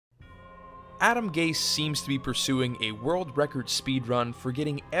Adam Gase seems to be pursuing a world record speed run for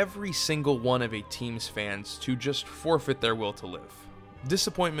getting every single one of a team's fans to just forfeit their will to live.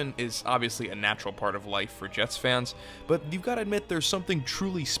 Disappointment is obviously a natural part of life for Jets fans, but you've got to admit there's something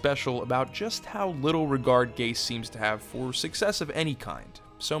truly special about just how little regard Gase seems to have for success of any kind.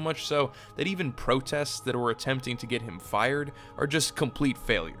 So much so that even protests that were attempting to get him fired are just complete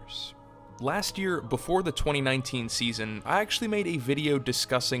failures. Last year, before the 2019 season, I actually made a video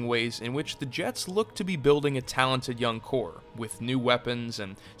discussing ways in which the Jets look to be building a talented young core, with new weapons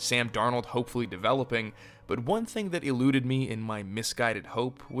and Sam Darnold hopefully developing, but one thing that eluded me in my misguided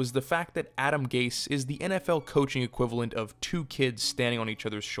hope was the fact that Adam Gase is the NFL coaching equivalent of two kids standing on each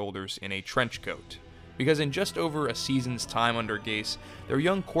other's shoulders in a trench coat. Because in just over a season's time under Gase, their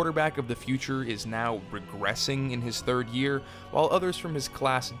young quarterback of the future is now regressing in his third year, while others from his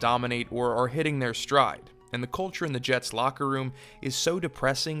class dominate or are hitting their stride. And the culture in the Jets locker room is so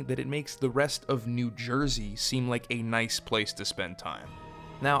depressing that it makes the rest of New Jersey seem like a nice place to spend time.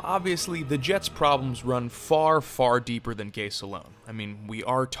 Now, obviously, the Jets' problems run far, far deeper than Gase alone. I mean, we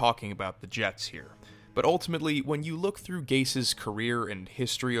are talking about the Jets here. But ultimately, when you look through Gase's career and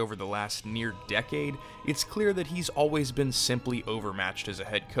history over the last near decade, it's clear that he's always been simply overmatched as a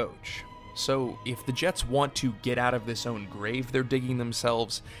head coach. So, if the Jets want to get out of this own grave they're digging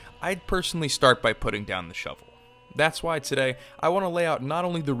themselves, I'd personally start by putting down the shovel. That's why today, I want to lay out not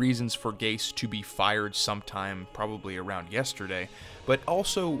only the reasons for Gase to be fired sometime, probably around yesterday, but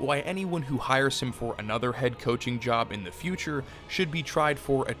also why anyone who hires him for another head coaching job in the future should be tried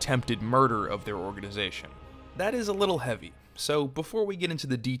for attempted murder of their organization. That is a little heavy, so before we get into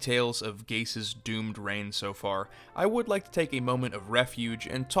the details of Gase's doomed reign so far, I would like to take a moment of refuge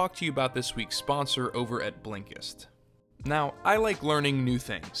and talk to you about this week's sponsor over at Blinkist. Now, I like learning new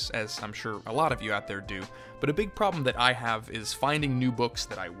things, as I'm sure a lot of you out there do, but a big problem that I have is finding new books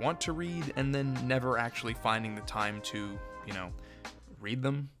that I want to read and then never actually finding the time to, read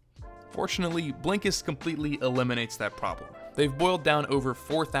them. Fortunately, Blinkist completely eliminates that problem. They've boiled down over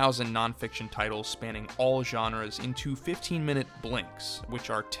 4,000 nonfiction titles spanning all genres into 15-minute blinks,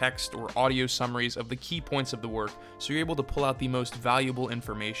 which are text or audio summaries of the key points of the work, so you're able to pull out the most valuable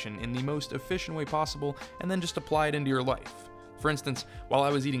information in the most efficient way possible and then just apply it into your life. For instance, while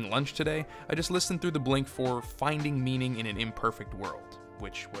I was eating lunch today, I just listened through the blink for Finding Meaning in an Imperfect World,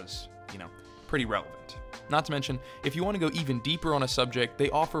 which was, pretty relevant. Not to mention, if you want to go even deeper on a subject, they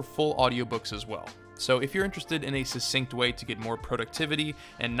offer full audiobooks as well. So if you're interested in a succinct way to get more productivity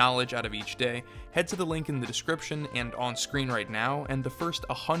and knowledge out of each day, head to the link in the description and on screen right now, and the first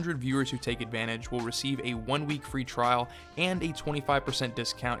 100 viewers who take advantage will receive a 1-week free trial and a 25%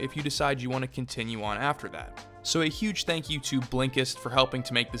 discount if you decide you want to continue on after that. So a huge thank you to Blinkist for helping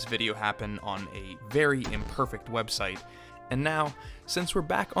to make this video happen on a very imperfect website. And now, since we're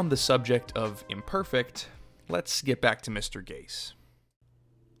back on the subject of imperfect, let's get back to Mr. Gase.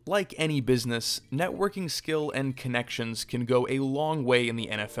 Like any business, networking skill and connections can go a long way in the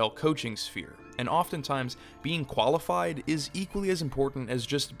NFL coaching sphere, and oftentimes being qualified is equally as important as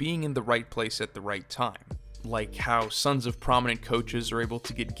just being in the right place at the right time. Like how sons of prominent coaches are able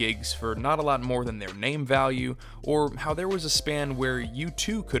to get gigs for not a lot more than their name value, or how there was a span where you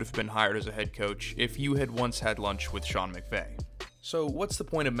too could have been hired as a head coach if you had once had lunch with Sean McVay. So what's the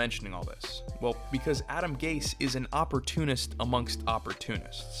point of mentioning all this? Well, because Adam Gase is an opportunist amongst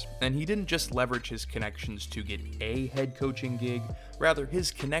opportunists, and he didn't just leverage his connections to get a head coaching gig, rather his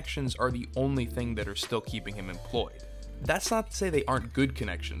connections are the only thing that are still keeping him employed. That's not to say they aren't good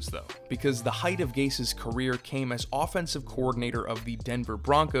connections though, because the height of Gase's career came as offensive coordinator of the Denver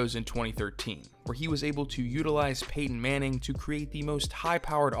Broncos in 2013, where he was able to utilize Peyton Manning to create the most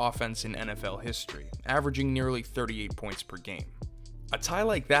high-powered offense in NFL history, averaging nearly 38 points per game. A tie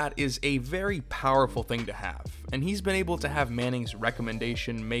like that is a very powerful thing to have, and he's been able to have Manning's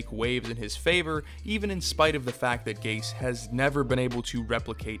recommendation make waves in his favor, even in spite of the fact that Gase has never been able to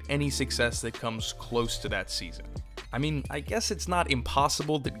replicate any success that comes close to that season. I mean, I guess it's not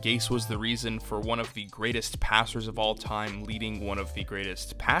impossible that Gase was the reason for one of the greatest passers of all time leading one of the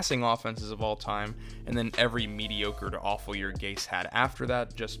greatest passing offenses of all time, and then every mediocre to awful year Gase had after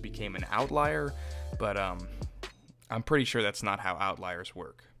that just became an outlier, but I'm pretty sure that's not how outliers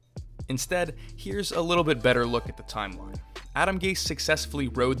work. Instead, here's a little bit better look at the timeline. Adam Gase successfully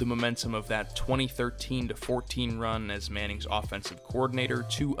rode the momentum of that 2013-14 run as Manning's offensive coordinator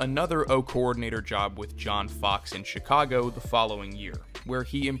to another O-coordinator job with John Fox in Chicago the following year, where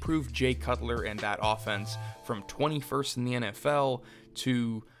he improved Jay Cutler and that offense from 21st in the NFL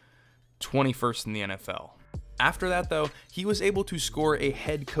to 21st in the NFL. After that though, he was able to score a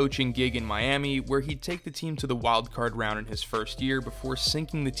head coaching gig in Miami where he'd take the team to the wildcard round in his first year before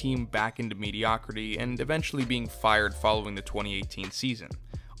sinking the team back into mediocrity and eventually being fired following the 2018 season,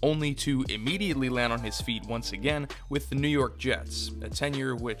 only to immediately land on his feet once again with the New York Jets, a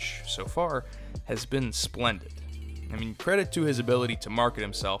tenure which, so far, has been splendid. I mean, credit to his ability to market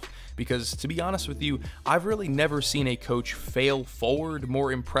himself, because to be honest with you, I've really never seen a coach fail forward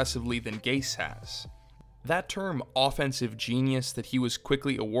more impressively than Gase has. That term, offensive genius, that he was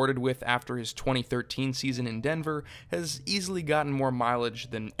quickly awarded with after his 2013 season in Denver has easily gotten more mileage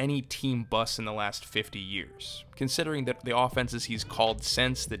than any team bus in the last 50 years, considering that the offenses he's called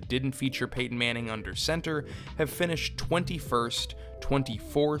since that didn't feature Peyton Manning under center have finished 21st,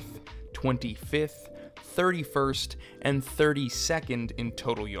 24th, 25th, 31st, and 32nd in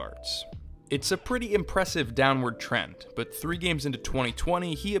total yards. It's a pretty impressive downward trend, but 3 games into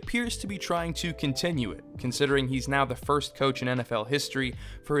 2020, he appears to be trying to continue it, considering he's now the first coach in NFL history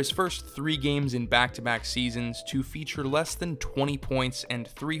for his first 3 games in back-to-back seasons to feature less than 20 points and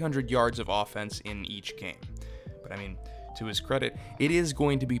 300 yards of offense in each game. But I mean, to his credit, it is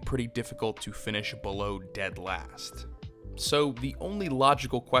going to be pretty difficult to finish below dead last. So the only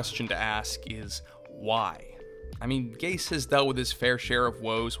logical question to ask is, why? I mean, Gase has dealt with his fair share of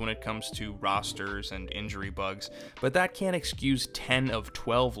woes when it comes to rosters and injury bugs, but that can't excuse 10 of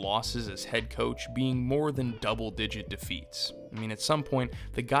 12 losses as head coach being more than double-digit defeats. I mean, at some point,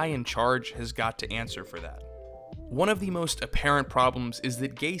 the guy in charge has got to answer for that. One of the most apparent problems is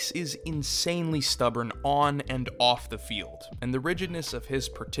that Gase is insanely stubborn on and off the field, and the rigidness of his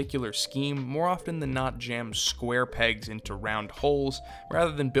particular scheme more often than not jams square pegs into round holes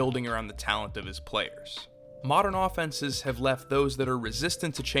rather than building around the talent of his players. Modern offenses have left those that are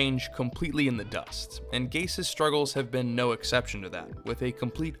resistant to change completely in the dust, and Gase's struggles have been no exception to that, with a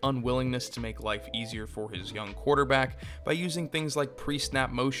complete unwillingness to make life easier for his young quarterback by using things like pre-snap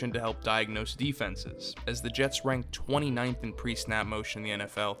motion to help diagnose defenses, as the Jets ranked 29th in pre-snap motion in the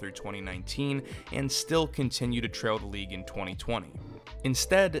NFL through 2019 and still continue to trail the league in 2020.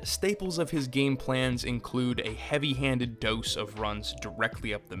 Instead, staples of his game plans include a heavy-handed dose of runs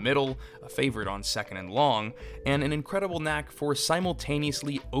directly up the middle, a favorite on 2nd and long, and an incredible knack for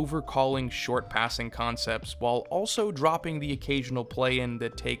simultaneously overcalling short passing concepts while also dropping the occasional play-in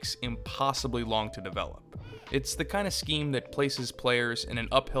that takes impossibly long to develop. It's the kind of scheme that places players in an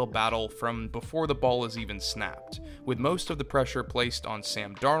uphill battle from before the ball is even snapped, with most of the pressure placed on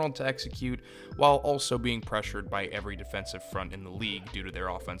Sam Darnold to execute, while also being pressured by every defensive front in the league due to their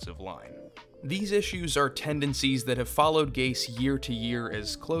offensive line. These issues are tendencies that have followed Gase year to year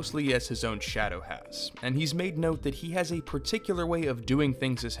as closely as his own shadow has, and he's made note that he has a particular way of doing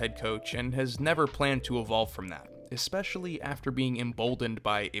things as head coach and has never planned to evolve from that, especially after being emboldened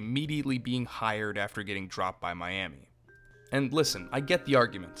by immediately being hired after getting dropped by Miami. And listen, I get the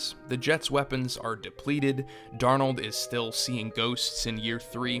arguments. The Jets' weapons are depleted, Darnold is still seeing ghosts in year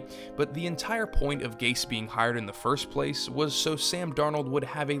 3, but the entire point of Gase being hired in the first place was so Sam Darnold would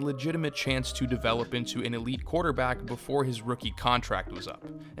have a legitimate chance to develop into an elite quarterback before his rookie contract was up.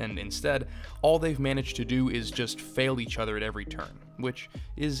 And instead, all they've managed to do is just fail each other at every turn, which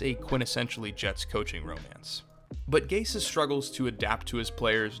is a quintessentially Jets coaching romance. But Gase's struggles to adapt to his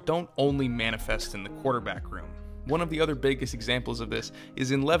players don't only manifest in the quarterback room. One of the other biggest examples of this is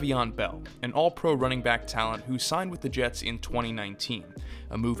in Le'Veon Bell, an all-pro running back talent who signed with the Jets in 2019,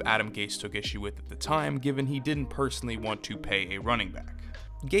 a move Adam Gase took issue with at the time given he didn't personally want to pay a running back.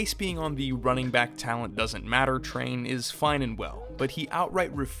 Gase being on the running back talent doesn't matter train is fine and well, but he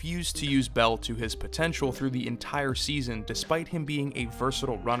outright refused to use Bell to his potential through the entire season despite him being a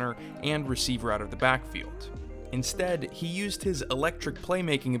versatile runner and receiver out of the backfield. Instead, he used his electric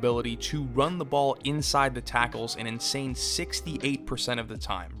playmaking ability to run the ball inside the tackles an insane 68% of the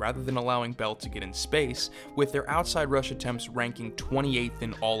time, rather than allowing Bell to get in space, with their outside rush attempts ranking 28th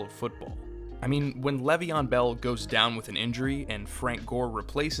in all of football. I mean, when Le'Veon Bell goes down with an injury and Frank Gore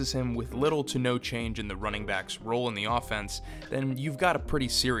replaces him with little to no change in the running back's role in the offense, then you've got a pretty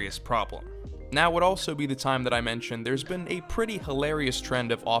serious problem. Now would also be the time that I mentioned there's been a pretty hilarious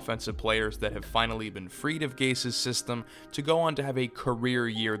trend of offensive players that have finally been freed of Gase's system to go on to have a career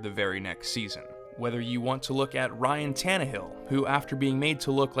year the very next season. Whether you want to look at Ryan Tannehill, who after being made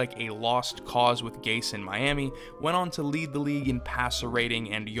to look like a lost cause with Gase in Miami, went on to lead the league in passer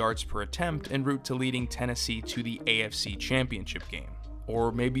rating and yards per attempt en route to leading Tennessee to the AFC Championship game.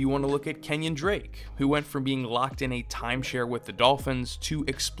 Or maybe you want to look at Kenyon Drake, who went from being locked in a timeshare with the Dolphins to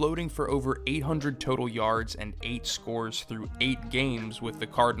exploding for over 800 total yards and 8 scores through 8 games with the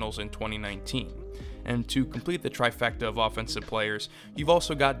Cardinals in 2019. And to complete the trifecta of offensive players, you've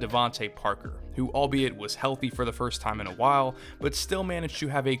also got Devontae Parker, who albeit was healthy for the first time in a while, but still managed to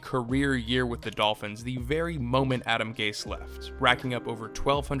have a career year with the Dolphins the very moment Adam Gase left, racking up over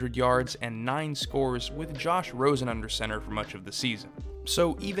 1,200 yards and 9 scores with Josh Rosen under center for much of the season.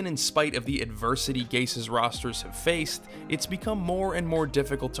 So even in spite of the adversity Gase's rosters have faced, it's become more and more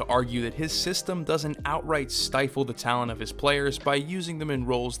difficult to argue that his system doesn't outright stifle the talent of his players by using them in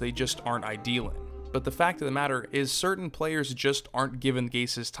roles they just aren't ideal in. But the fact of the matter is certain players just aren't given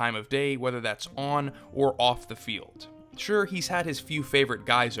Gase's time of day, whether that's on or off the field. Sure, he's had his few favorite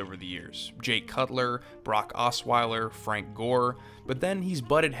guys over the years, Jay Cutler, Brock Osweiler, Frank Gore, but then he's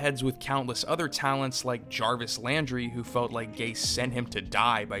butted heads with countless other talents like Jarvis Landry, who felt like Gase sent him to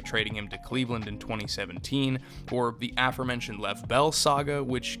die by trading him to Cleveland in 2017, or the aforementioned Lev Bell saga,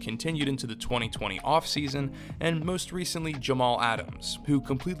 which continued into the 2020 offseason, and most recently Jamal Adams, who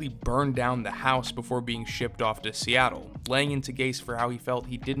completely burned down the house before being shipped off to Seattle, laying into Gase for how he felt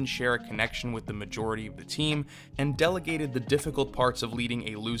he didn't share a connection with the majority of the team, and delegated the difficult parts of leading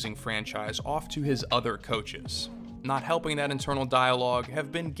a losing franchise off to his other coaches. Not helping that internal dialogue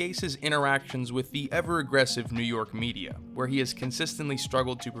have been Gase's interactions with the ever-aggressive New York media, where he has consistently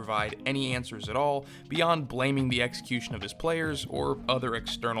struggled to provide any answers at all beyond blaming the execution of his players or other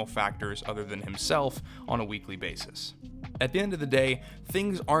external factors other than himself on a weekly basis. At the end of the day,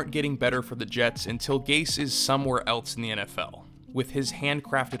 things aren't getting better for the Jets until Gase is somewhere else in the NFL. With his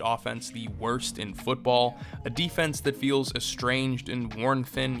handcrafted offense the worst in football, a defense that feels estranged and worn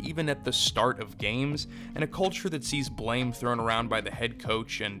thin even at the start of games, and a culture that sees blame thrown around by the head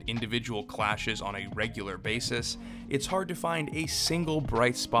coach and individual clashes on a regular basis, it's hard to find a single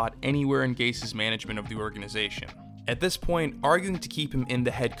bright spot anywhere in Gase's management of the organization. At this point, arguing to keep him in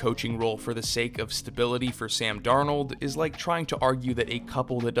the head coaching role for the sake of stability for Sam Darnold is like trying to argue that a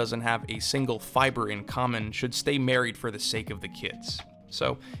couple that doesn't have a single fiber in common should stay married for the sake of the kids.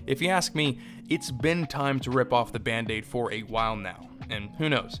 So, if you ask me, it's been time to rip off the band-aid for a while now, and who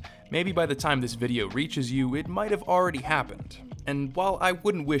knows, maybe by the time this video reaches you, it might have already happened. And while I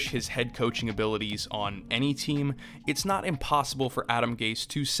wouldn't wish his head coaching abilities on any team, it's not impossible for Adam Gase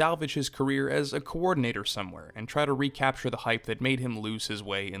to salvage his career as a coordinator somewhere and try to recapture the hype that made him lose his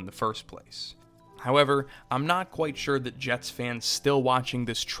way in the first place. However, I'm not quite sure that Jets fans still watching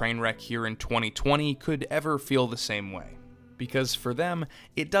this train wreck here in 2020 could ever feel the same way. Because for them,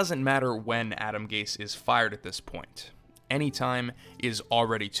 it doesn't matter when Adam Gase is fired at this point. Any time is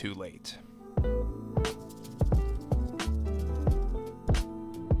already too late.